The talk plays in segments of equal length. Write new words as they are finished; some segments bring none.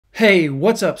Hey,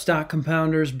 what's up, stock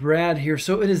compounders? Brad here.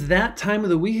 So it is that time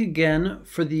of the week again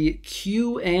for the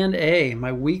Q&A,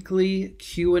 my weekly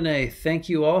Q&A. Thank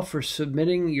you all for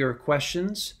submitting your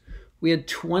questions. We had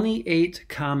 28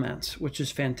 comments, which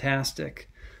is fantastic.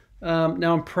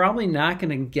 Now, I'm probably not going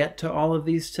to get to all of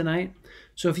these tonight.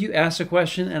 So if you ask a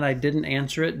question and I didn't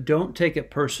answer it, don't take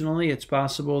it personally. It's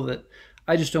possible that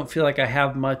I just don't feel like I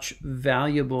have much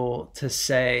valuable to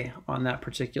say on that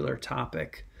particular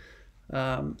topic.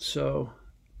 So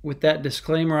with that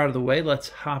disclaimer out of the way, let's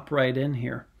hop right in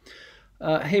here.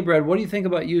 Hey, Brad, what do you think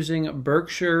about using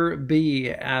Berkshire B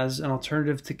as an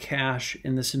alternative to cash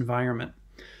in this environment?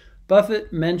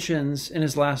 Buffett mentions in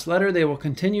his last letter they will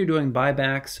continue doing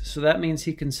buybacks, so that means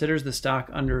he considers the stock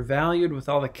undervalued with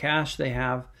all the cash they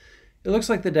have. It looks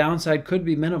like the downside could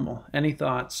be minimal. Any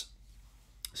thoughts?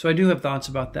 So I do have thoughts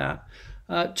about that.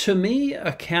 To me,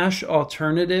 a cash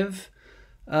alternative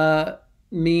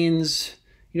means,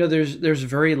 there's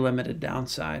very limited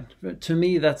downside. But to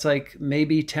me, that's like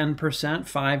maybe 10%,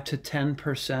 5 to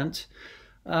 10%.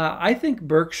 I think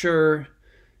Berkshire,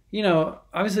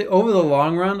 obviously over the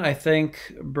long run, I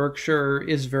think Berkshire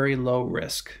is very low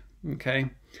risk, okay?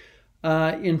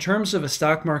 In terms of a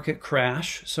stock market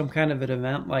crash, some kind of an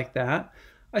event like that,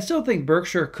 I still think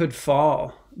Berkshire could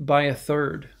fall by a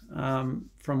third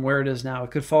from where it is now.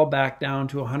 It could fall back down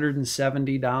to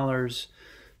 $170,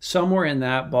 somewhere in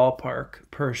that ballpark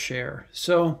per share.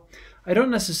 So I don't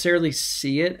necessarily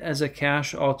see it as a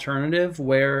cash alternative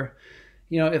where,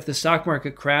 if the stock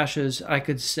market crashes, I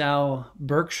could sell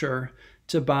Berkshire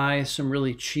to buy some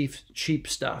really cheap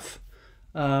stuff.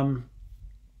 I've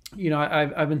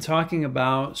been talking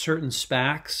about certain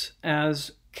SPACs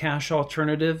as cash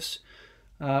alternatives,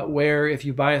 where if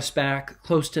you buy a SPAC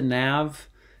close to NAV,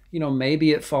 maybe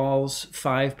it falls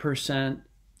 5%,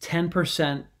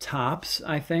 10% tops,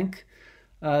 I think.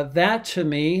 That to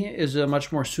me is a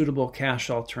much more suitable cash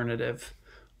alternative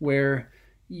where,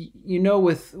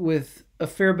 with a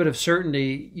fair bit of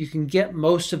certainty, you can get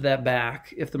most of that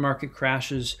back if the market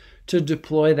crashes to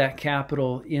deploy that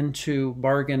capital into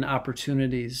bargain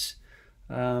opportunities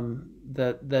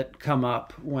that come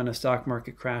up when a stock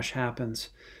market crash happens.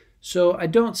 So I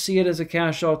don't see it as a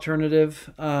cash alternative.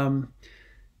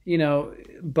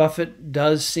 Buffett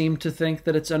does seem to think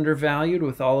that it's undervalued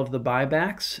with all of the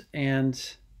buybacks.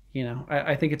 And,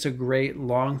 I think it's a great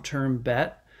long-term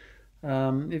bet.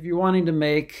 If you're wanting to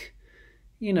make,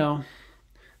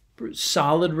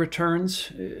 solid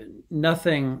returns,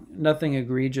 nothing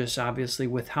egregious, obviously,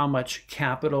 with how much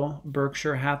capital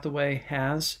Berkshire Hathaway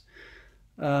has.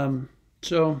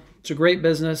 So it's a great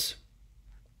business.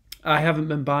 I haven't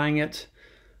been buying it,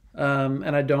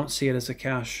 and I don't see it as a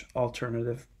cash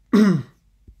alternative.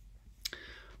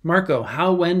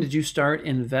 Marco, when did you start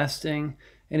investing?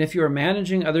 And if you are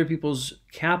managing other people's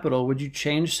capital, would you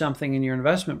change something in your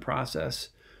investment process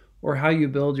or how you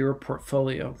build your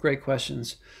portfolio? Great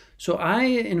questions. So I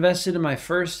invested in my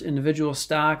first individual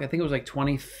stock, I think it was like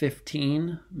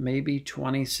 2015, maybe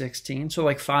 2016, so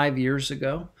like 5 years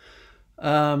ago.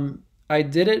 I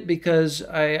did it because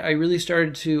I really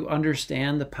started to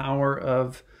understand the power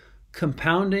of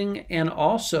compounding, and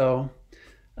also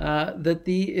that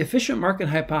the efficient market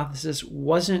hypothesis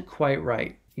wasn't quite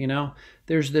right.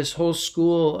 There's this whole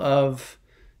school of,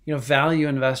 value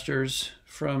investors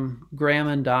from Graham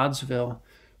and Doddsville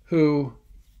who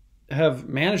have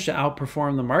managed to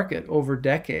outperform the market over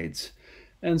decades.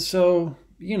 And so,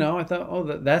 I thought, oh,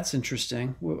 that's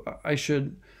interesting. I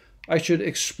should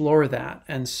explore that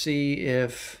and see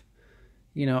if,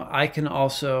 I can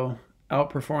also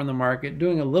outperform the market,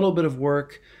 doing a little bit of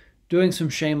work, doing some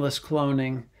shameless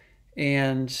cloning.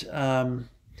 And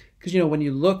because, when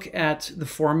you look at the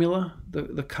formula,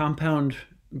 the compound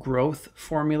growth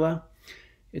formula,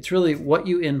 it's really what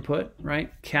you input,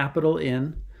 right? Capital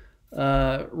in,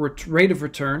 rate of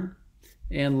return,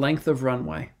 and length of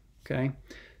runway, okay?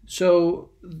 So,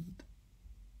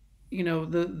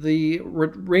 the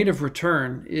rate of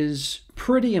return is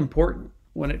pretty important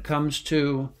when it comes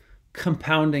to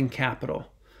compounding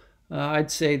capital.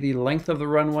 I'd say the length of the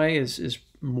runway is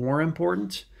more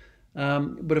important.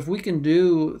 But if we can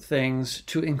do things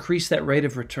to increase that rate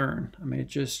of return, it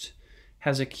just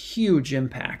has a huge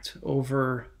impact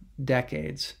over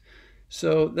decades.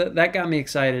 So that got me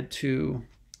excited to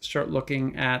start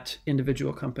looking at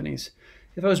individual companies.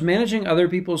 If I was managing other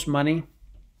people's money,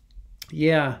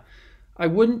 yeah, I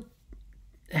wouldn't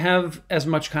have as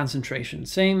much concentration.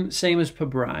 Same as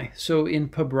Pabrai. So in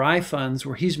Pabrai funds,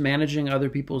 where he's managing other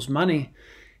people's money,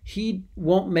 he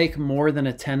won't make more than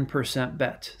a 10%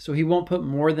 bet. So he won't put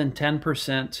more than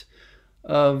 10%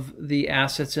 of the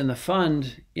assets in the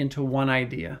fund into one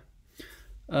idea.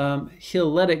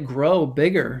 He'll let it grow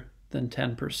bigger than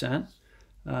 10%.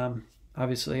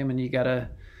 Obviously, I mean, you got to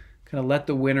kind of let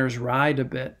the winners ride a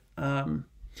bit.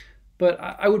 But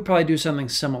I would probably do something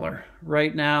similar.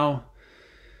 Right now,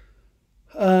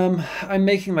 I'm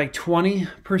making like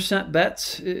 20%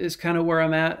 bets is kind of where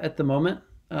I'm at the moment.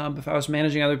 If I was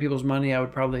managing other people's money, I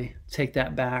would probably take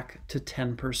that back to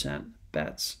 10%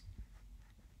 bets.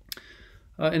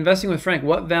 Investing with Frank,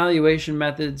 what valuation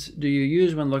methods do you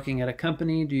use when looking at a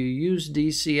company? Do you use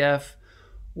DCF?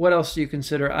 What else do you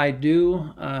consider? I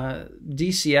do.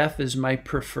 DCF is my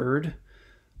preferred,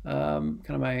 kind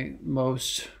of my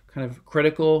most kind of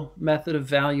critical method of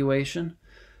valuation.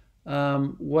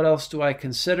 What else do I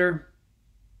consider?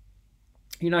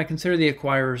 I consider the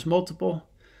acquirer's multiple.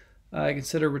 I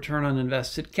consider return on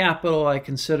invested capital. I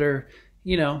consider,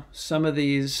 some of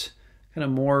these kind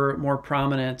of more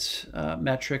prominent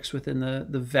metrics within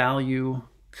the value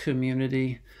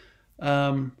community.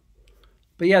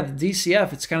 But yeah, the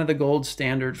DCF, it's kind of the gold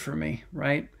standard for me,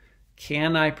 right?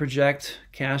 Can I project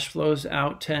cash flows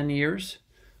out 10 years?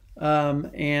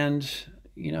 And,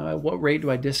 at what rate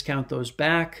do I discount those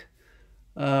back?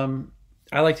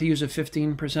 I like to use a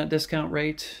 15% discount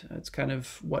rate. That's kind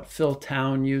of what Phil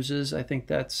Town uses. I think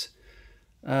that's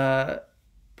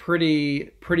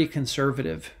pretty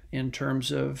conservative in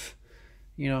terms of,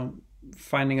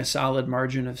 finding a solid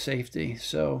margin of safety.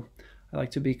 So I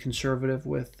like to be conservative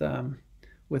with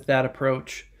that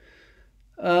approach.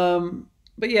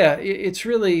 But yeah, it's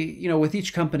really, with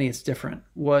each company, it's different.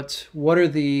 What are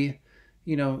the,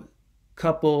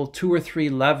 couple, 2 or 3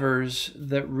 levers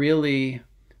that really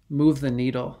move the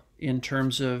needle in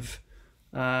terms of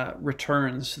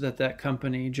returns that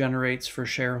company generates for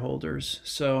shareholders.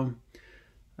 So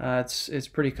it's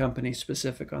pretty company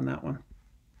specific on that one.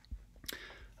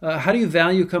 How do you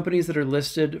value companies that are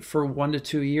listed for 1 to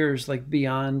 2 years, like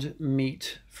Beyond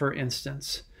Meat, for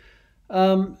instance?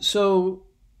 So,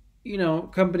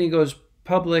 company goes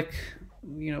public,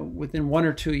 within 1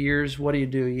 or 2 years, what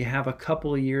do? You have a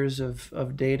couple of years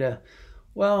of data.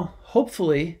 Well,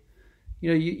 hopefully,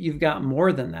 you've got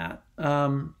more than that.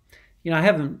 I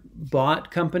haven't bought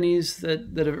companies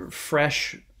that are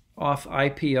fresh off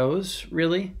IPOs,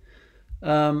 really.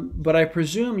 But I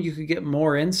presume you could get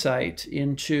more insight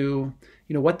into,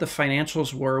 what the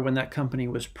financials were when that company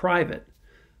was private.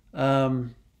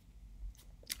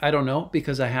 I don't know,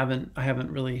 because I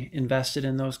haven't really invested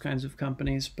in those kinds of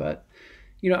companies. But,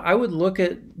 I would look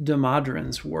at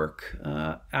Damodaran's work.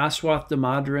 Aswath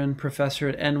Damodaran, professor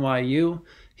at NYU,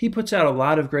 he puts out a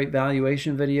lot of great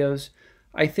valuation videos.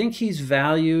 I think he's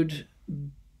valued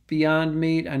Beyond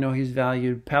Meat. I know he's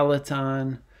valued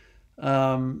Peloton.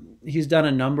 He's done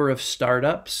a number of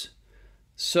startups.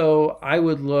 So I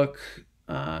would look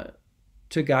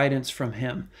to guidance from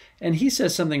him. And he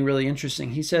says something really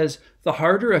interesting. He says, the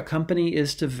harder a company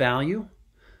is to value,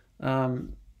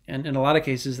 and in a lot of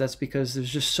cases, that's because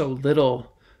there's just so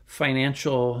little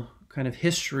financial kind of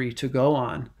history to go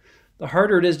on. The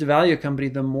harder it is to value a company,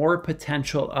 the more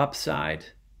potential upside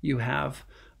you have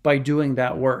by doing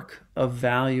that work of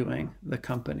valuing the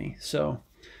company. So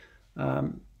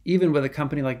even with a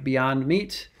company like Beyond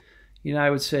Meat, I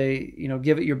would say,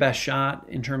 give it your best shot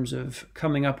in terms of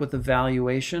coming up with a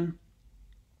valuation.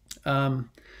 But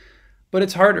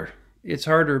it's harder. It's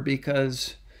harder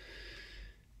because,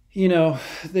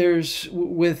 there's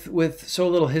with so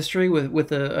little history,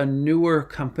 with a newer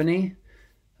company,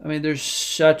 I mean, there's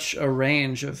such a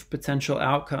range of potential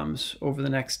outcomes over the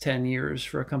next 10 years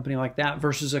for a company like that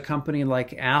versus a company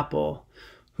like Apple,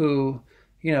 who,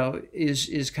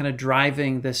 is kind of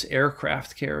driving this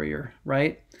aircraft carrier,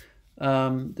 right?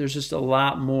 There's just a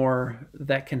lot more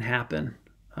that can happen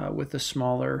with a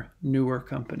smaller, newer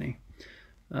company.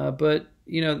 But,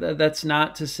 that's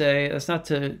not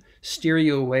to steer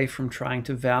you away from trying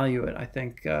to value it. I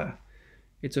think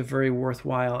it's a very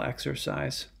worthwhile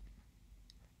exercise.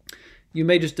 You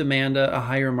may just demand a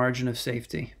higher margin of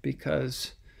safety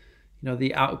because,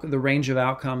 the range of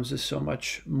outcomes is so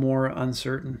much more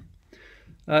uncertain.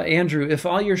 Andrew, if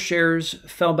all your shares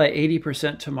fell by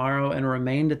 80% tomorrow and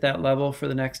remained at that level for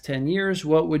the next 10 years,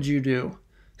 what would you do?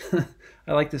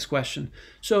 I like this question.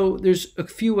 So there's a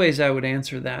few ways I would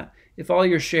answer that. If all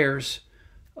your shares,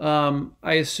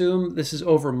 I assume this is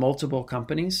over multiple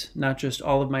companies, not just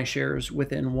all of my shares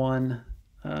within one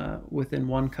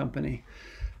company.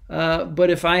 But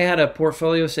if I had a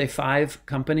portfolio, say 5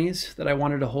 companies that I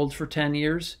wanted to hold for 10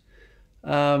 years,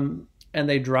 and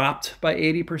they dropped by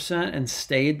 80% and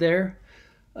stayed there,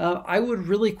 I would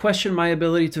really question my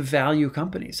ability to value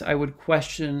companies. I would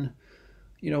question,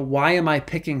 why am I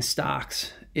picking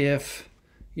stocks if,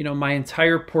 my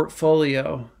entire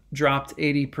portfolio dropped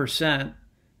 80%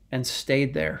 and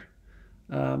stayed there.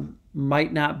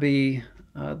 Might not be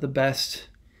the best,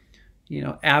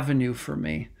 avenue for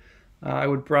me. I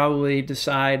would probably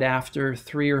decide after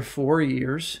 3 or 4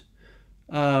 years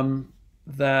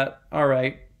that, all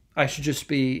right, I should just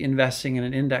be investing in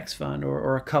an index fund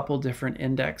or a couple different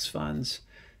index funds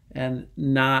and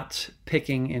not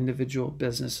picking individual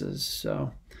businesses.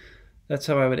 So that's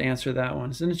how I would answer that one.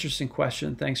 It's an interesting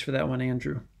question. Thanks for that one,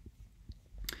 Andrew.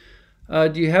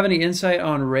 Do you have any insight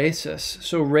on Races?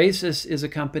 So Races is a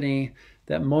company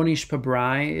that Monish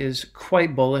Pabrai is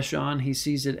quite bullish on. He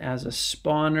sees it as a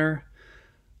spawner.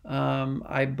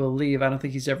 I believe, I don't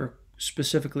think he's ever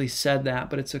specifically said that,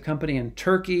 but it's a company in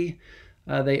Turkey.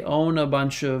 They own a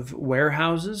bunch of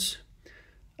warehouses.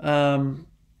 And,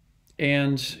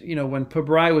 when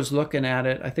Pabrai was looking at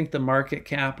it, I think the market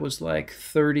cap was like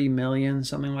 30 million,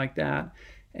 something like that.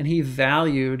 And he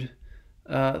valued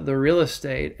the real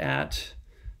estate at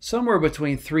somewhere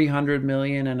between 300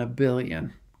 million and a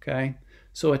billion. Okay.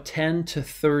 So a 10 to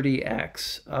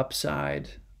 30x upside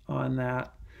on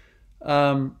that.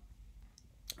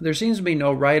 There seems to be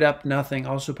no write-up, nothing.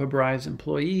 Also, Pabrai's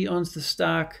employee owns the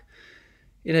stock.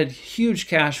 It had huge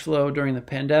cash flow during the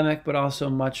pandemic, but also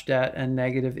much debt and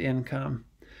negative income.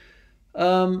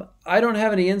 I don't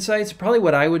have any insights. Probably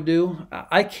what I would do,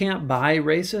 I can't buy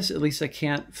Races. At least I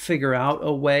can't figure out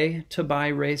a way to buy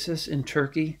Races in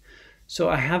Turkey. So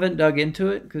I haven't dug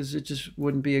into it because it just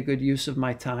wouldn't be a good use of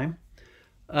my time.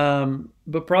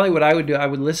 But probably what I would do, I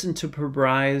would listen to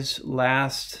Pabrai's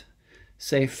last,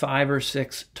 say, 5 or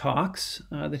 6 talks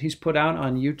that he's put out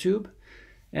on YouTube.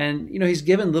 And, he's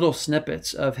given little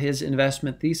snippets of his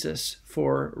investment thesis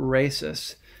for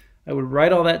Races. I would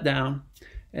write all that down,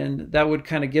 and that would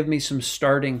kind of give me some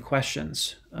starting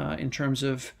questions in terms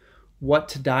of what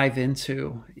to dive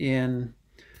into in,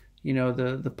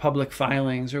 the public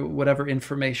filings or whatever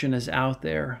information is out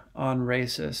there on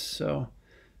Races. So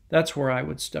that's where I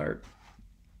would start.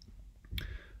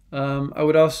 I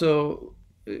would also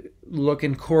look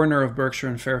in corner of Berkshire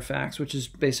and Fairfax, which is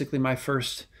basically my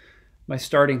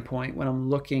starting point when I'm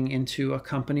looking into a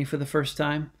company for the first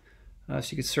time.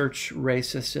 So you could search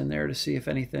Races in there to see if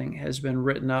anything has been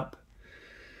written up.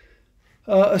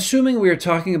 Assuming we are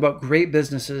talking about great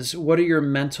businesses, what are your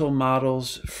mental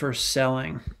models for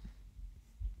selling?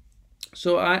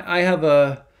 So I have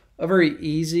a very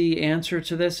easy answer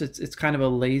to this. It's kind of a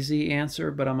lazy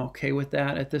answer, but I'm okay with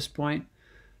that at this point.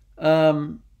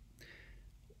 I'm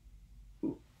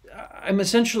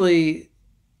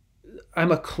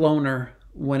a cloner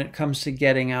when it comes to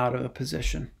getting out of a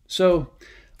position. So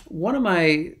one of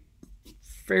my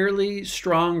fairly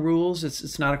strong rules,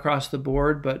 it's not across the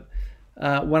board, but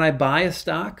when I buy a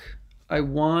stock, I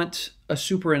want a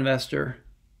super investor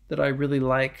that I really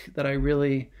like, that I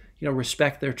really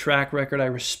respect their track record. I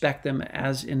respect them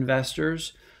as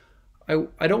investors.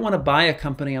 I don't want to buy a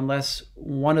company unless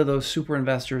one of those super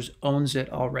investors owns it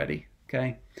already.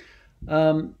 Okay.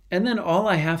 And then all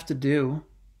I have to do,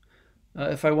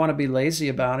 if I want to be lazy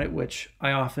about it, which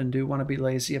I often do want to be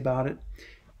lazy about it,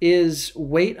 is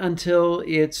wait until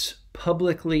it's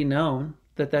publicly known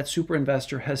that that super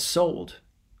investor has sold,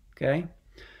 okay,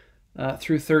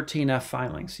 through 13F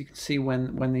filings. You can see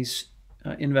when these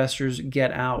investors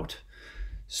get out.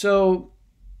 So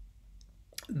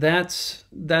that's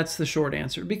the short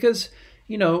answer, because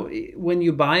when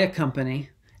you buy a company,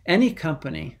 any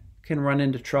company can run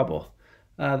into trouble.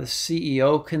 The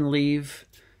CEO can leave.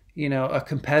 A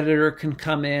competitor can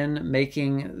come in,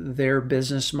 making their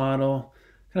business model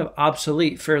kind of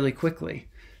obsolete fairly quickly.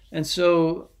 And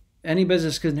so any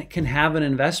business can have an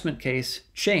investment case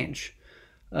change.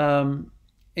 If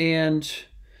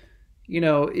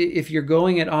you're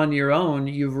going it on your own,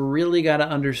 you've really got to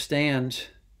understand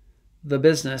the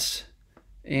business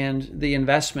and the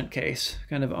investment case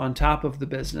kind of on top of the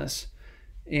business.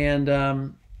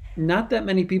 And not that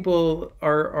many people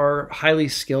are highly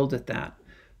skilled at that.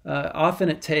 Often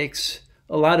it takes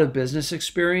a lot of business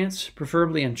experience,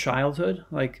 preferably in childhood.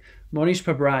 Like Monish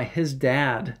Pabrai, his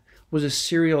dad was a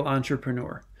serial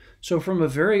entrepreneur. So from a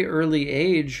very early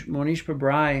age, Monish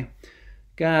Pabrai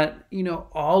got,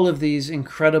 all of these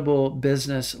incredible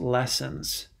business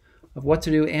lessons of what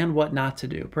to do and what not to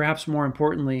do. Perhaps more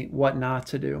importantly, what not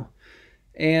to do.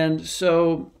 And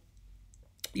so,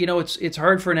 it's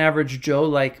hard for an average Joe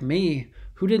like me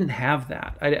who didn't have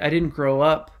that. I didn't grow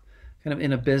up kind of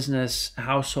in a business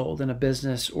household, in a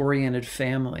business-oriented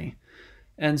family.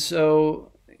 And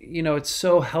so, it's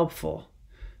so helpful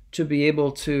to be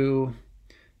able to,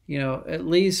 at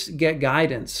least get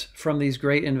guidance from these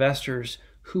great investors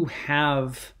who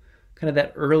have kind of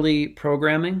that early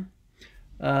programming.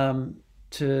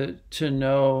 to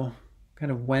know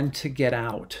kind of when to get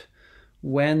out,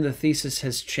 when the thesis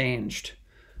has changed.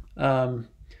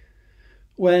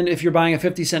 When, if you're buying a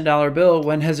 50-cent dollar bill,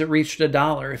 when has it reached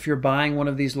 $1? If you're buying one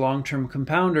of these long-term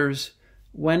compounders,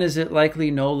 when is it likely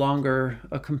no longer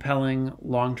a compelling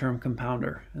long-term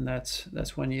compounder? And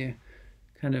that's when you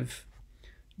kind of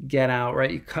get out,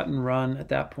 right? You cut and run at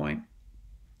that point.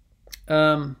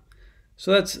 So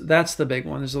that's the big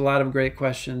one. There's a lot of great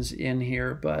questions in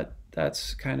here, but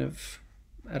that's kind of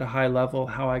at a high level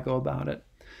how I go about it.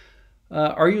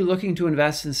 Are you looking to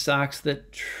invest in stocks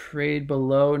that trade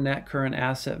below net current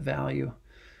asset value?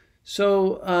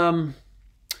 So,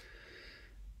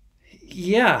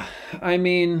 yeah, I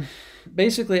mean,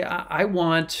 basically, I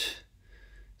want,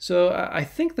 so I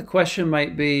think the question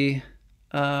might be,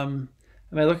 am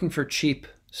I looking for cheap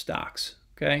stocks?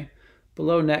 Okay,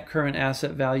 below net current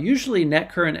asset value. Usually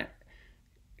net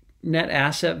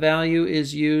asset value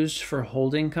is used for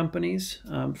holding companies,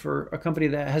 for a company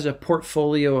that has a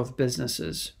portfolio of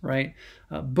businesses, right?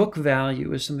 Book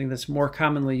value is something that's more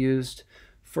commonly used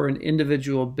for an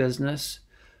individual business.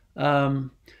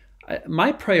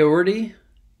 My priority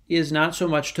is not so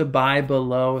much to buy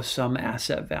below some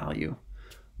asset value.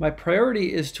 My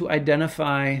priority is to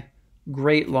identify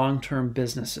great long-term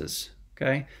businesses,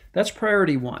 okay? That's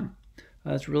priority one.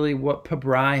 That's really what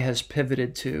Pabrai has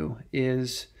pivoted to,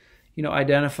 is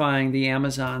identifying the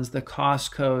Amazons, the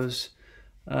Costcos,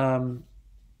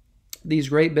 these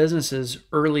great businesses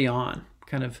early on,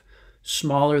 kind of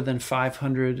smaller than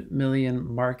 500 million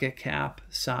market cap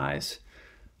size,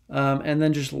 and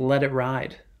then just let it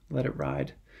ride.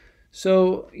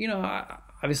 So,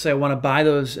 obviously I want to buy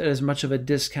those at as much of a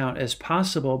discount as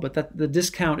possible, but the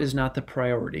discount is not the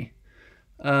priority.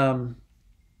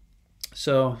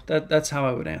 So that's how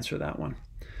I would answer that one.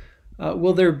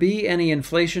 Will there be any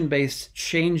inflation-based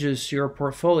changes to your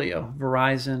portfolio,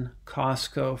 Verizon,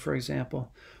 Costco, for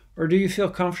example? Or do you feel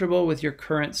comfortable with your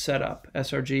current setup,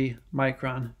 SRG,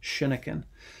 Micron, Shinnikin?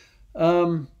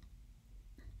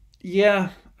 Yeah,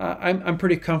 I'm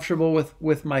pretty comfortable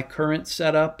with my current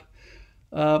setup.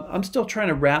 I'm still trying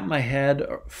to wrap my head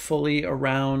fully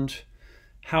around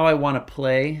how I want to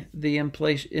play the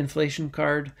inflation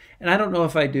card, and I don't know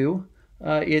if I do.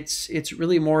 It's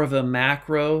really more of a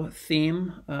macro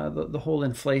theme, the whole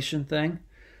inflation thing.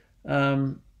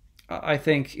 I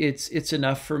think it's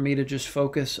enough for me to just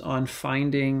focus on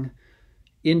finding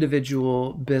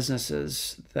individual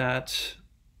businesses that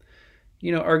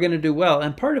are going to do well.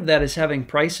 And part of that is having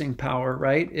pricing power,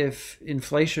 right? If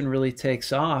inflation really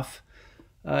takes off,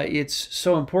 it's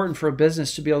so important for a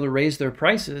business to be able to raise their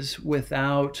prices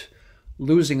without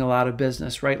losing a lot of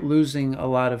business, right? Losing a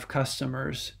lot of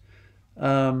customers.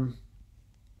 Micron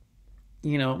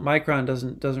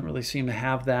doesn't really seem to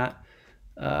have that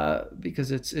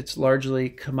because it's largely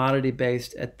commodity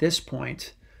based at this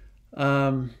point.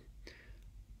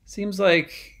 Seems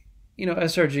like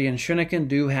SRG and Shinnikin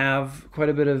do have quite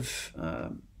a bit of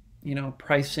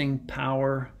pricing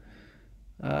power.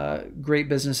 Great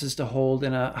businesses to hold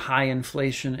in a high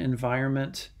inflation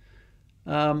environment.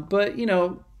 But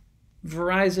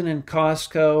Verizon and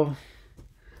Costco,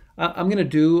 I'm going to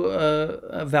do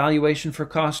a valuation for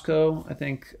Costco, I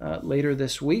think, later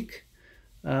this week.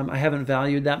 I haven't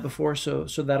valued that before, so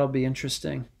that'll be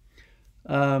interesting.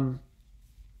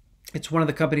 It's one of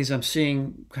the companies I'm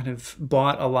seeing kind of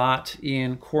bought a lot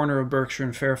in corner of Berkshire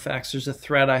and Fairfax. There's a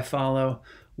thread I follow,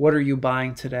 what are you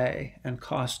buying today? And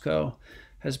Costco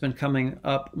has been coming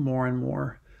up more and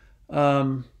more.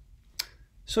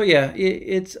 So yeah,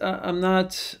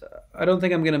 I don't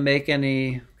think I'm going to make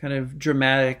any kind of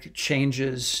dramatic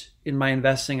changes in my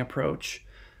investing approach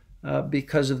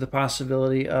because of the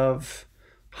possibility of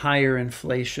higher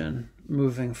inflation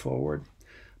moving forward.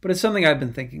 But it's something I've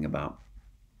been thinking about.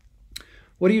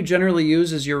 What do you generally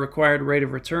use as your required rate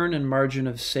of return and margin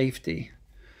of safety?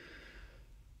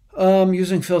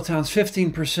 Using Philtown's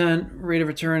 15% rate of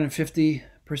return and 50%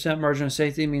 margin of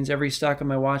safety means every stock on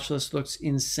my watch list looks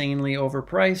insanely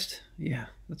overpriced. Yeah,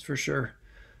 that's for sure,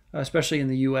 especially in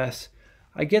the US.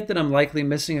 I get that I'm likely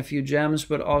missing a few gems,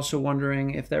 but also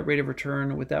wondering if that rate of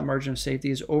return with that margin of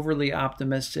safety is overly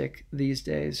optimistic these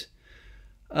days.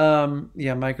 Yeah,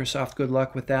 Microsoft, good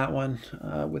luck with that one,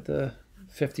 with the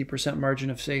 50% margin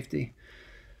of safety.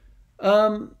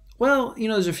 Well,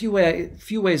 there's a few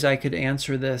ways I could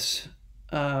answer this.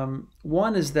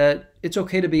 One is that it's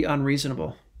okay to be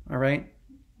unreasonable, all right?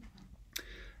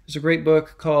 There's a great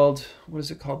book called, what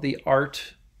is it called? The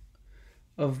Art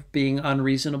of Being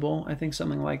Unreasonable, I think,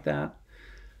 something like that.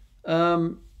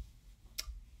 All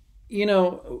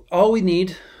we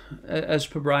need, as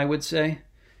Pabrai would say,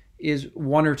 is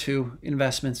one or two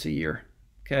investments a year,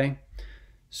 Okay.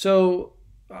 So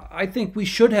I think we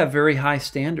should have very high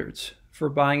standards for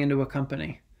buying into a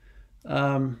company.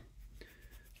 Um,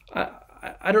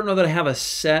 I don't know that I have a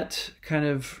set kind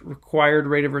of required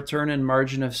rate of return and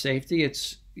margin of safety.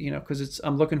 It's, because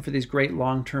I'm looking for these great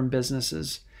long-term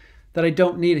businesses that I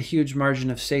don't need a huge margin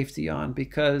of safety on,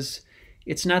 because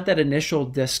it's not that initial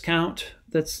discount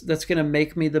that's going to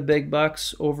make me the big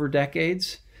bucks over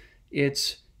decades.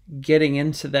 It's getting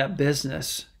into that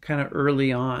business kind of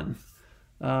early on,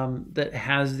 that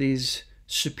has these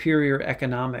superior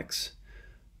economics.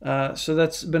 So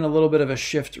that's been a little bit of a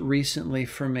shift recently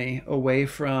for me, away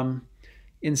from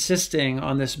insisting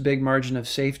on this big margin of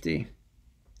safety,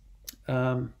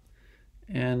 and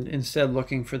instead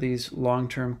looking for these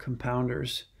long-term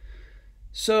compounders.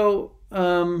 So,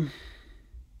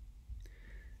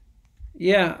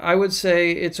 yeah, I would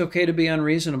say it's okay to be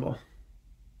unreasonable.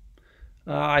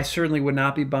 I certainly would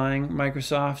not be buying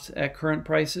Microsoft at current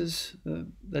prices.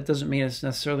 That doesn't mean it's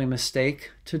necessarily a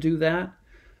mistake to do that.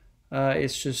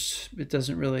 It's just, it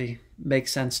doesn't really make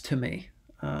sense to me,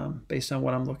 based on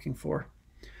what I'm looking for.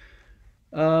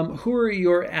 Who are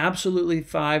your absolutely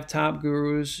 5 top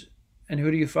gurus, and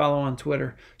who do you follow on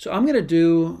Twitter? So I'm going to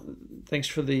do, thanks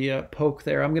for the poke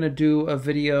there, I'm going to do a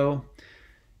video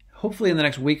hopefully in the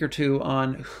next week or 2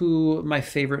 on who my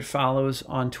favorite follows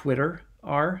on Twitter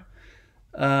are.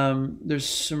 There's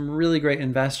some really great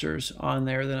investors on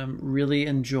there that I'm really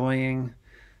enjoying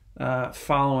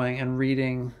following and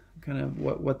reading kind of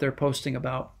what they're posting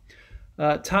about.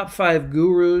 Top 5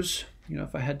 gurus,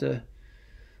 if I had to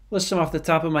list them off the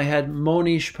top of my head: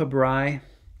 Monish Pabrai,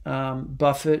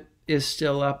 Buffett is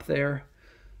still up there,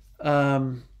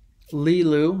 Li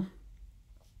Lu.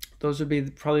 Those would be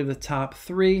probably the top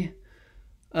 3.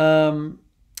 And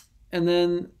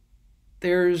then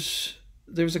there's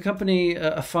a company,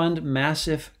 a fund,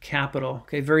 Massive Capital.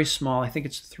 Okay, very small. I think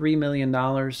it's $3 million.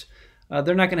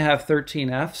 They're not going to have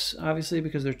 13 Fs, obviously,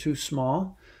 because they're too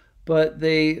small. But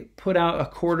they put out a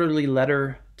quarterly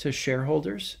letter to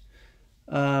shareholders,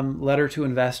 letter to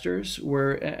investors,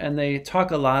 and they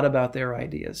talk a lot about their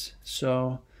ideas.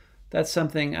 So that's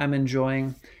something I'm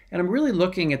enjoying. And I'm really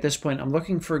looking at this point, I'm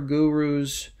looking for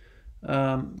gurus.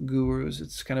 Gurus,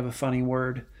 it's kind of a funny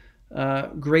word.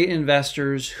 Great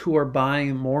investors who are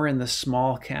buying more in the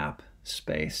small cap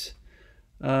space.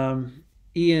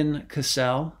 Ian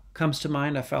Cassell comes to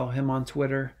mind. I follow him on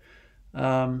Twitter.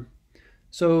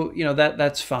 So,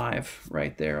 that's 5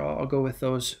 right there. I'll go with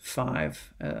those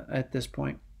 5 at this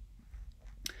point.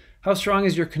 How strong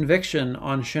is your conviction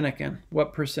on Shinnikin?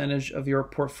 What percentage of your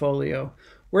portfolio?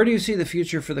 Where do you see the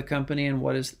future for the company, and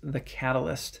what is the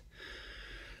catalyst?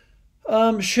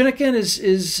 Shinnikin is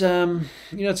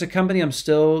it's a company I'm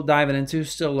still diving into,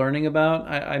 still learning about.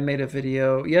 I made a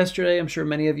video yesterday, I'm sure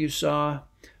many of you saw,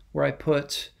 where I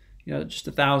put just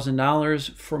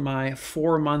 $1,000 for my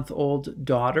 4-month-old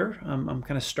daughter. I'm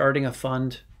kind of starting a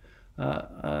fund,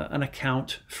 an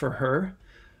account for her.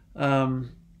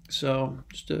 So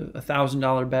just a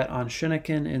 $1,000 bet on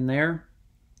Shinnikin in there.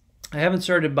 I haven't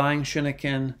started buying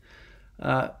Shinnikin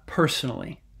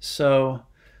personally, so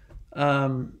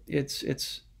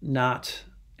it's not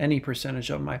any percentage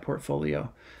of my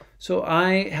portfolio. So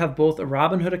I have both a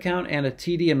Robinhood account and a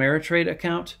TD Ameritrade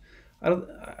account.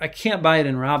 I can't buy it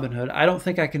in Robinhood. I don't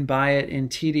think I can buy it in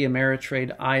TD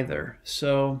Ameritrade either.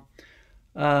 So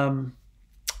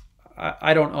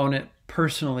I don't own it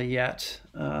personally yet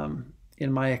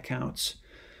in my accounts.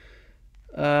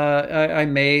 I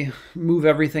may move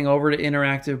everything over to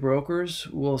Interactive Brokers.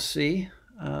 We'll see.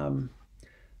 I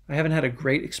haven't had a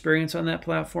great experience on that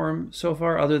platform so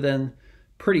far, other than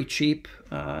pretty cheap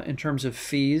in terms of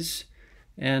fees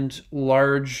and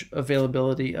large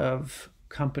availability of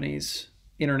companies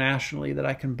internationally that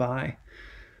I can buy.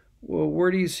 Well,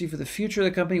 where do you see for the future of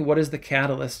the company? What is the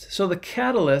catalyst? So the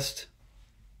catalyst,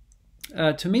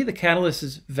 to me, the catalyst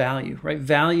is value, right?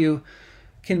 Value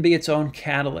can be its own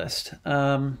catalyst.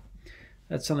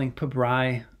 That's something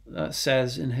Pabrai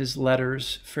says in his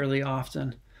letters fairly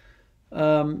often.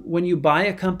 When you buy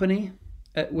a company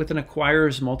with an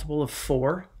acquirer's multiple of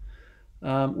 4,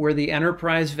 where the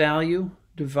enterprise value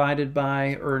divided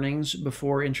by earnings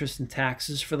before interest and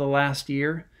taxes for the last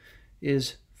year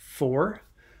is 4,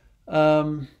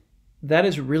 that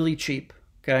is really cheap,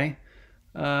 okay?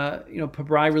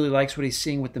 Pabrai really likes what he's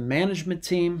seeing with the management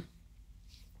team.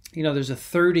 There's a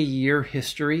 30-year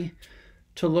history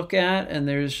to look at, and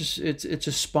there's just, it's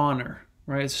a spawner,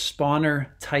 right? It's a spawner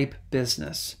type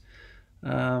business.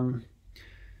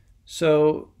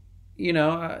 So,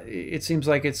 it seems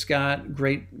like it's got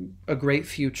a great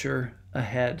future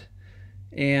ahead.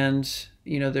 And,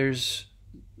 there's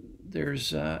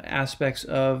there's aspects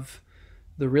of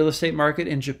the real estate market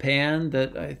in Japan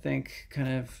that I think kind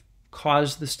of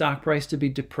caused the stock price to be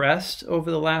depressed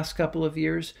over the last couple of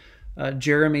years.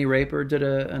 Jeremy Raper did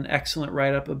an excellent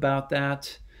write-up about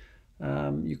that.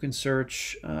 You can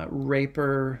search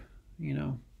Raper,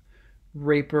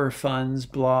 Raper Funds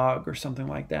blog or something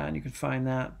like that, and you can find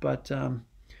that. But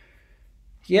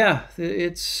yeah,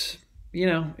 it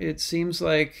seems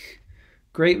like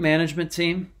great management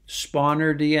team,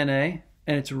 spawner DNA,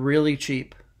 and it's really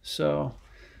cheap. So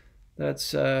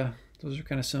those are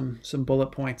kind of some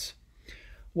bullet points.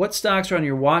 What stocks are on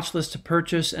your watch list to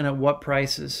purchase and at what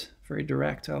prices? Very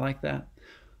direct. I like that.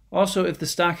 Also, if the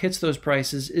stock hits those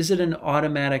prices, is it an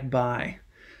automatic buy?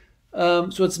 So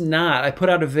it's not. I put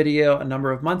out a video a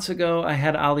number of months ago. I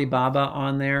had Alibaba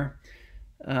on there.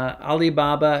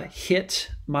 Alibaba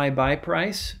hit my buy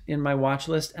price in my watch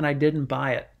list, and I didn't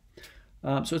buy it.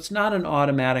 So it's not an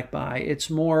automatic buy. It's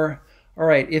more, all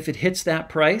right, if it hits that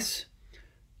price,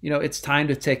 it's time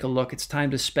to take a look. It's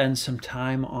time to spend some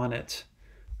time on it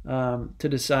to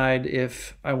decide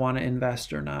if I want to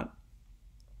invest or not.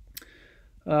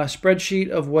 Spreadsheet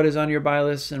of what is on your buy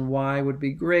list and why would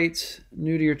be great.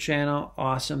 New to your channel,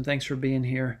 awesome. Thanks for being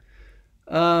here.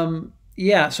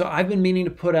 Yeah, so I've been meaning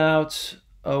to put out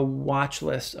a watch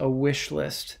list, a wish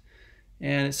list,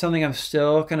 and it's something I'm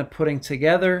still kind of putting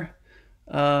together.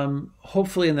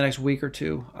 Hopefully in the next week or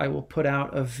two, I will put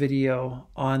out a video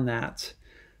on that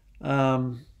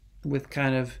with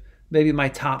kind of maybe my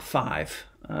top 5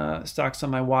 stocks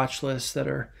on my watch list that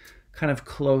are kind of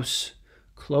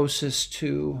closest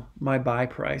to my buy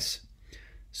price.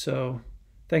 So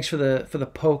thanks for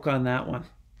the poke on that one.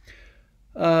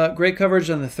 Great coverage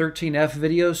on the 13F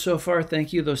videos so far.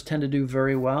 Thank you. Those tend to do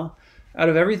very well. Out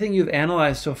of everything you've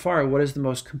analyzed so far, what is the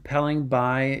most compelling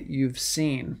buy you've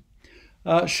seen?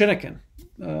 Shinnikin.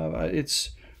 It's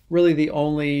really the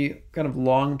only kind of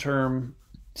long-term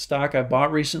stock I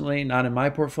bought recently, not in my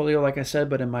portfolio, like I said,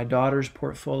 but in my daughter's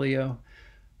portfolio.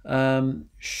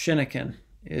 Shinnikin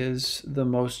is the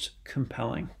most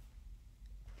compelling.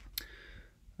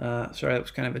 Sorry, that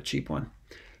was kind of a cheap one.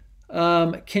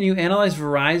 Can you analyze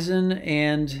Verizon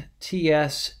and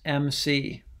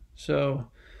TSMC? So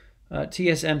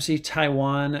TSMC,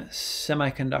 Taiwan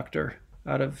Semiconductor,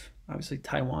 out of obviously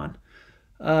Taiwan.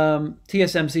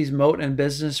 TSMC's moat and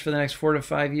business for the next 4 to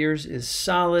 5 years is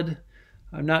solid.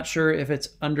 I'm not sure if it's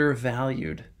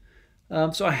undervalued.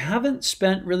 So I haven't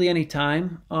spent really any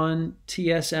time on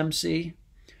TSMC.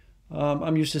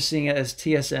 I'm used to seeing it as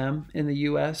TSM in the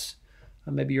US.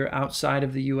 Maybe you're outside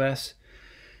of the US.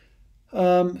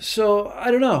 So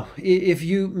I don't know. If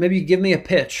you maybe give me a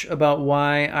pitch about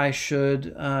why I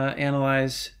should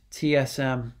analyze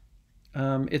TSM.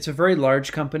 It's a very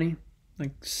large company,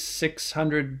 like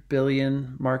 600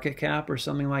 billion market cap or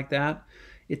something like that.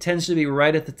 It tends to be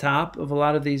right at the top of a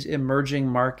lot of these emerging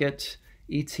market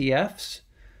ETFs.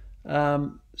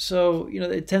 So,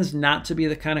 it tends not to be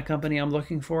the kind of company I'm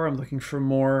looking for. I'm looking for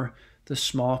more the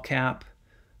small cap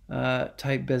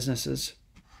type businesses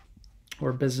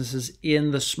or businesses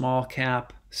in the small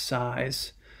cap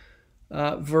size.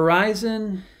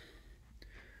 Verizon,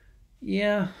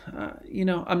 yeah,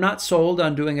 I'm not sold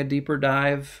on doing a deeper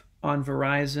dive on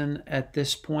Verizon at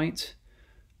this point.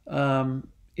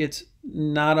 It's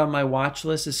not on my watch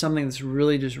list. It's something that's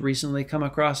really just recently come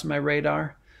across my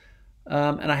radar.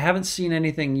 And I haven't seen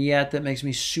anything yet that makes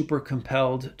me super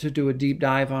compelled to do a deep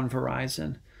dive on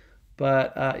Verizon.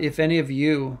 But if any of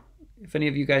you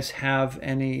guys have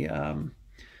any,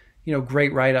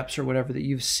 great write-ups or whatever that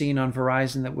you've seen on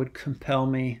Verizon that would compel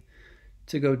me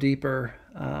to go deeper,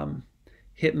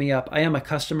 hit me up. I am a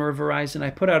customer of Verizon.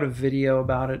 I put out a video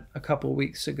about it a couple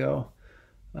weeks ago,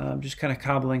 just kind of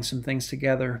cobbling some things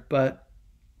together. But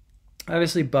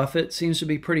obviously Buffett seems to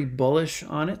be pretty bullish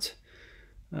on it,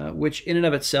 which in and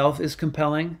of itself is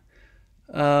compelling.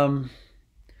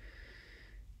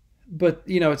 But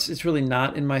it's really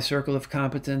not in my circle of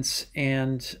competence,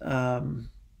 and I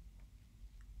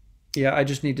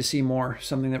just need to see more,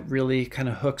 something that really kind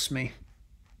of hooks me.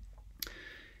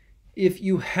 If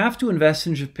you have to invest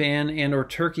in Japan and or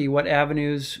Turkey, what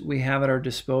avenues we have at our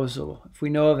disposal? If we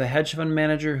know of a hedge fund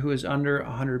manager who is under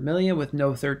 100 million with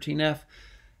no 13F,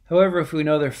 however, if we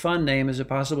know their fund name, is it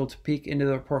possible to peek into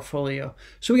their portfolio?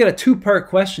 So we got a 2-part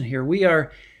question here.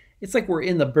 It's like we're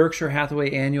in the Berkshire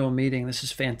Hathaway annual meeting. This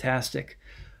is fantastic.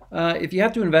 If you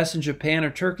have to invest in Japan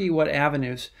or Turkey, what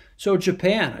avenues? So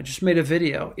Japan, I just made a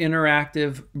video,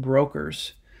 interactive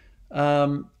brokers.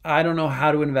 I don't know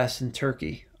how to invest in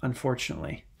Turkey,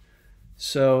 unfortunately.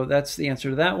 So that's the answer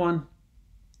to that one.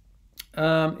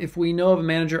 If we know of a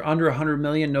manager under 100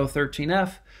 million, no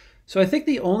 13F. So I think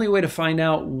the only way to find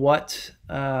out what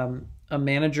a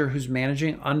manager who's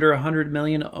managing under 100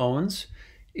 million owns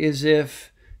is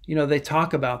if, you know, they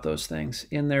talk about those things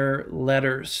in their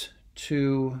letters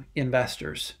to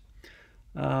investors.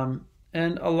 And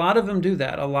a lot of them do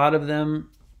that. A lot of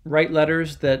them write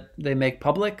letters that they make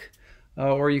public,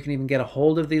 or you can even get a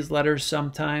hold of these letters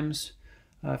sometimes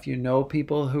if you know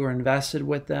people who are invested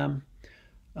with them,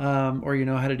 or you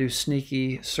know how to do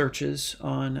sneaky searches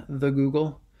on the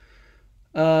Google.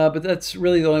 But that's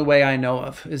really the only way I know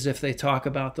of, is if they talk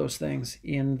about those things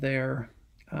in their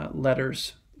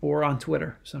letters or on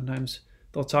Twitter. Sometimes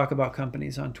they'll talk about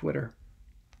companies on Twitter.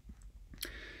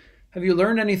 Have you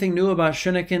learned anything new about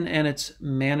Shunikin and its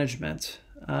management?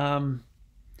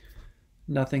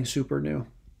 Nothing super new.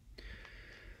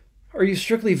 Are you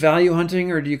strictly value hunting,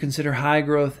 or do you consider high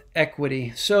growth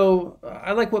equity? So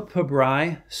I like what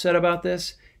Pabrai said about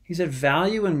this. He said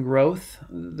value and growth,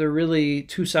 they're really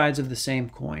two sides of the same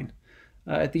coin.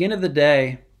 At the end of the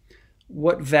day,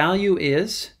 what value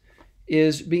is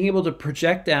being able to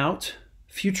project out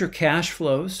future cash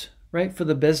flows, right, for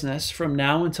the business from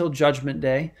now until Judgment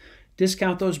Day,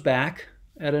 discount those back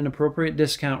at an appropriate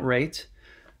discount rate,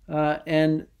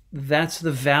 and that's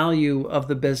the value of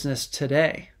the business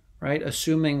today, right?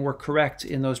 Assuming we're correct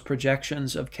in those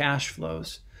projections of cash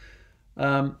flows.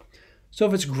 So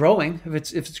if it's growing,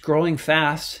 if it's growing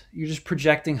fast, you're just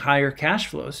projecting higher cash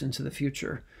flows into the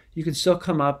future. You can still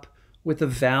come up with a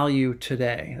value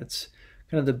today. That's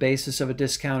kind of the basis of a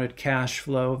discounted cash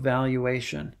flow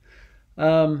valuation.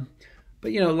 But,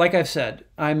 you know, like I've said,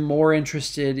 I'm more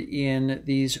interested in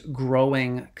these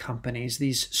growing companies,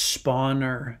 these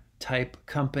spawner type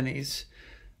companies,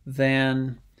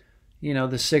 than, you know,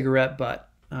 the cigarette butt,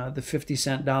 the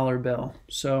 50-cent dollar bill.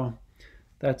 So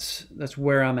that's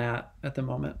where I'm at the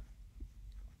moment.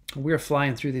 We're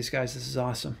flying through these guys. This is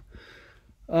awesome.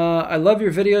 I love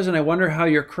your videos, and I wonder how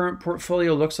your current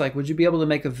portfolio looks like. Would you be able to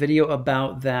make a video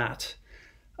about that?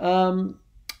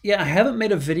 Yeah, I haven't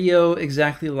made a video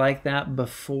exactly like that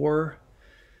before.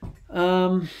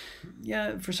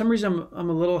 Yeah, for some reason I'm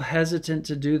a little hesitant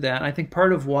to do that. I think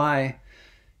part of why,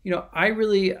 you know, I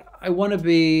want to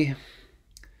be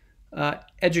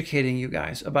educating you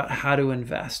guys about how to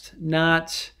invest,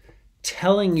 not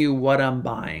telling you what I'm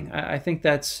buying. I think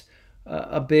that's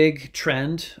a big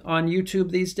trend on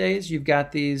YouTube these days. You've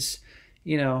got these,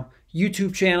 you know,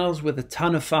 YouTube channels with a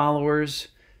ton of followers,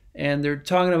 and they're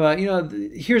talking about, you know,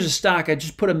 here's a stock I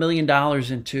just put $1 million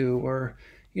into, or,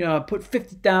 you know, I put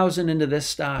 50,000 into this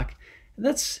stock. And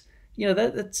that's, you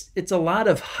know, it's a lot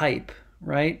of hype,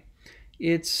 right?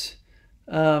 It's,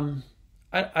 I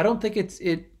don't think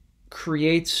it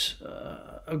creates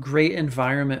a great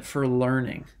environment for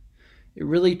learning. It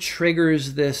really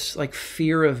triggers this like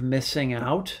fear of missing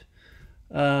out,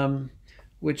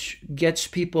 which gets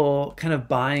people kind of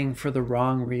buying for the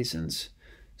wrong reasons.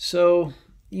 So,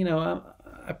 you know,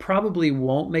 I probably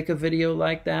won't make a video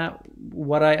like that,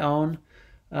 what I own,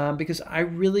 because I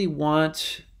really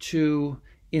want to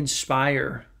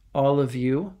inspire all of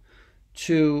you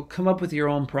to come up with your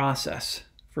own process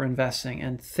for investing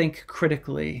and think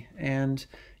critically and,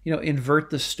 you know, invert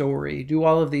the story, do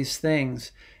all of these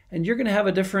things. And you're going to have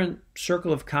a different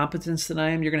circle of competence than I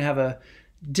am. You're going to have a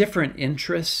different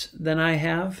interests than I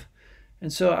have.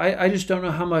 And so I just don't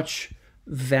know how much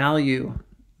value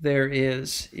there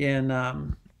is in,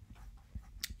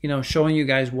 you know, showing you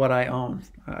guys what I own.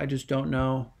 I just don't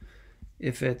know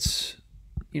if it's,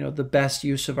 you know, the best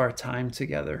use of our time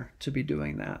together to be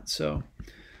doing that. So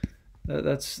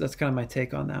that's kind of my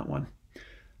take on that one.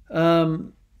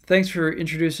 Thanks for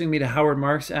introducing me to Howard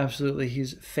Marks. Absolutely,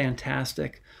 he's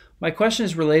fantastic. My question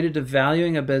is related to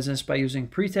valuing a business by using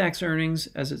pre-tax earnings,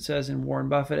 as it says in Warren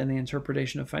Buffett and the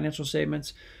interpretation of financial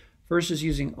statements, versus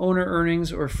using owner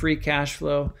earnings or free cash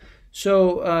flow.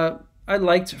 So I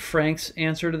liked Frank's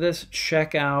answer to this.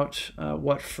 Check out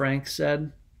what Frank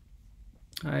said.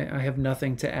 I have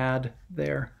nothing to add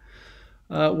there.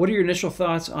 What are your initial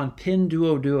thoughts on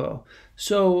Pinduoduo?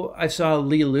 So I saw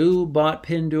Li Lu bought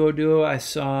Pinduoduo. I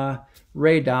saw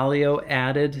Ray Dalio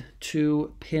added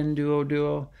to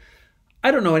Pinduoduo. I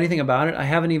don't know anything about it. I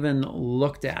haven't even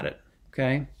looked at it,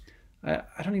 okay? I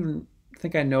don't even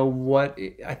think I know what,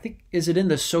 I think, is it in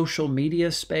the social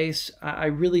media space? I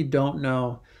really don't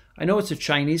know. I know it's a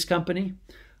Chinese company.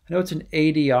 I know it's an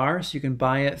ADR, so you can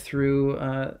buy it through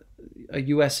a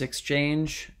U.S.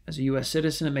 exchange as a U.S.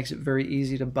 citizen. It makes it very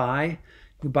easy to buy. You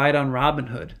can buy it on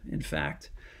Robinhood, in fact.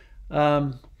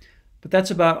 But that's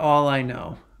about all I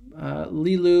know.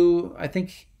 Li Lu, I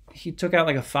think he took out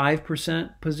like a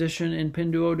 5% position in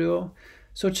Pinduoduo.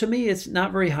 So to me, it's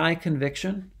not very high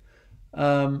conviction.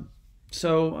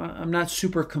 So I'm not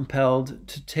super compelled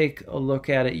to take a look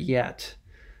at it yet.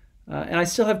 And I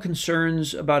still have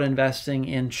concerns about investing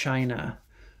in China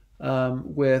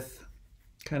with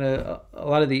kind of a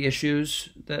lot of the issues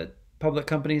that public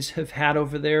companies have had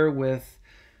over there with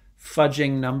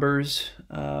fudging numbers.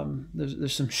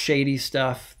 There's some shady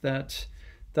stuff that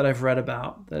I've read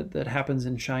about that happens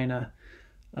in China.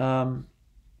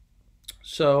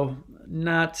 So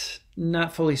not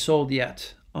fully sold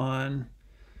yet on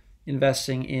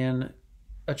investing in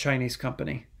a Chinese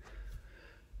company.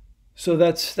 So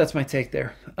that's my take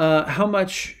there. How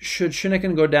much should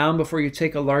Shinnikin go down before you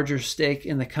take a larger stake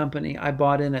in the company? I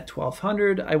bought in at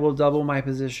 1,200. I will double my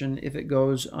position if it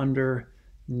goes under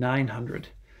 900.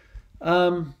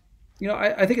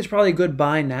 I think it's probably a good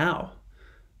buy now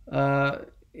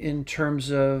in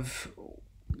terms of,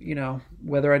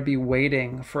 whether I'd be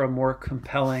waiting for a more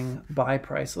compelling buy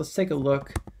price. Let's take a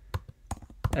look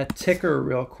at ticker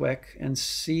real quick and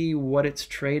see what it's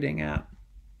trading at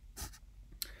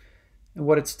and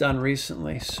what it's done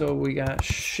recently. So we got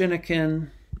Shinnikin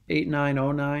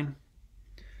 8909.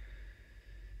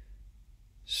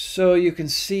 So you can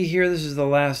see here, this is the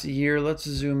last year. Let's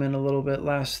zoom in a little bit,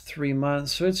 last 3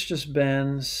 months. So it's just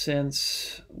been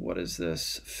since, what is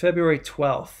this? February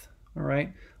 12th, all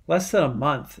right? Less than a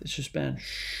month. It's just been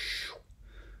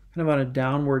kind of on a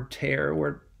downward tear.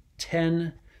 We're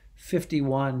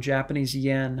 10.51 Japanese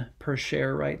yen per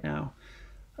share right now.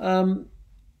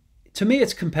 To me,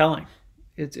 it's compelling.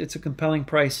 It's a compelling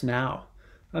price now.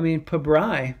 I mean,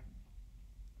 Pabrai,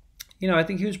 I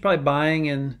think he was probably buying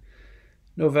in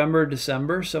November,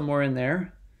 December, somewhere in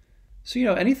there.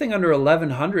 So, anything under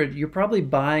 1,100, you're probably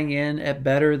buying in at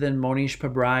better than Monish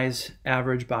Pabrai's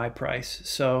average buy price.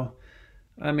 So,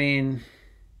 I mean,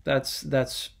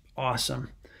 that's awesome.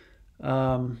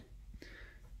 So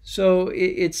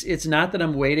it's not that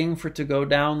I'm waiting for it to go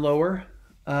down lower.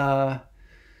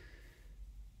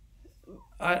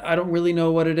 I don't really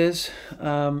know what it is.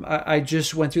 I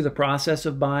just went through the process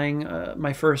of buying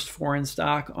my first foreign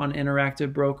stock on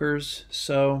Interactive Brokers.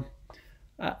 So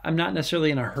I'm not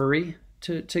necessarily in a hurry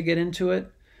to get into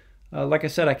it. Like I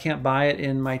said, I can't buy it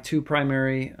in my two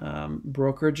primary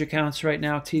brokerage accounts right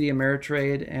now, TD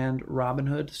Ameritrade and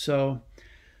Robinhood. So,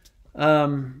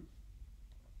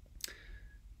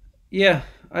 yeah,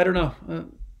 I don't know.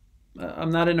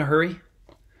 I'm not in a hurry.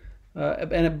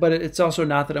 But it's also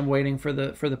not that I'm waiting for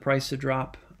the price to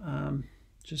drop.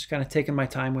 Just kind of taking my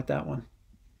time with that one.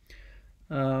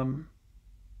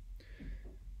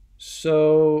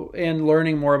 And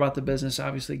learning more about the business,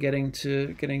 obviously getting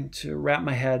to wrap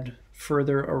my head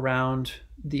further around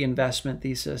the investment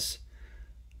thesis.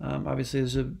 Obviously,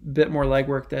 there's a bit more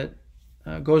legwork that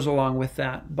goes along with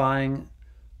that. Buying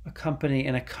a company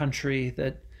in a country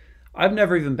that I've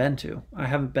never even been to. I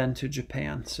haven't been to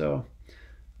Japan, so.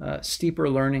 Steeper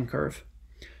learning curve.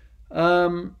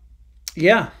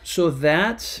 Yeah, so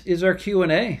that is our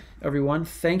Q&A, everyone.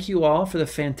 Thank you all for the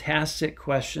fantastic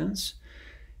questions.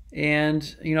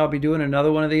 And, I'll be doing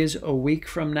another one of these a week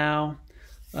from now.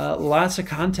 Lots of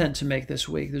content to make this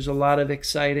week. There's a lot of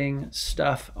exciting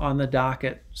stuff on the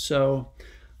docket. So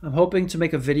I'm hoping to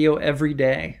make a video every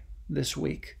day this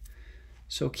week.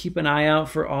 So keep an eye out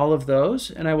for all of those,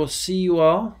 and I will see you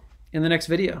all in the next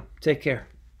video. Take care.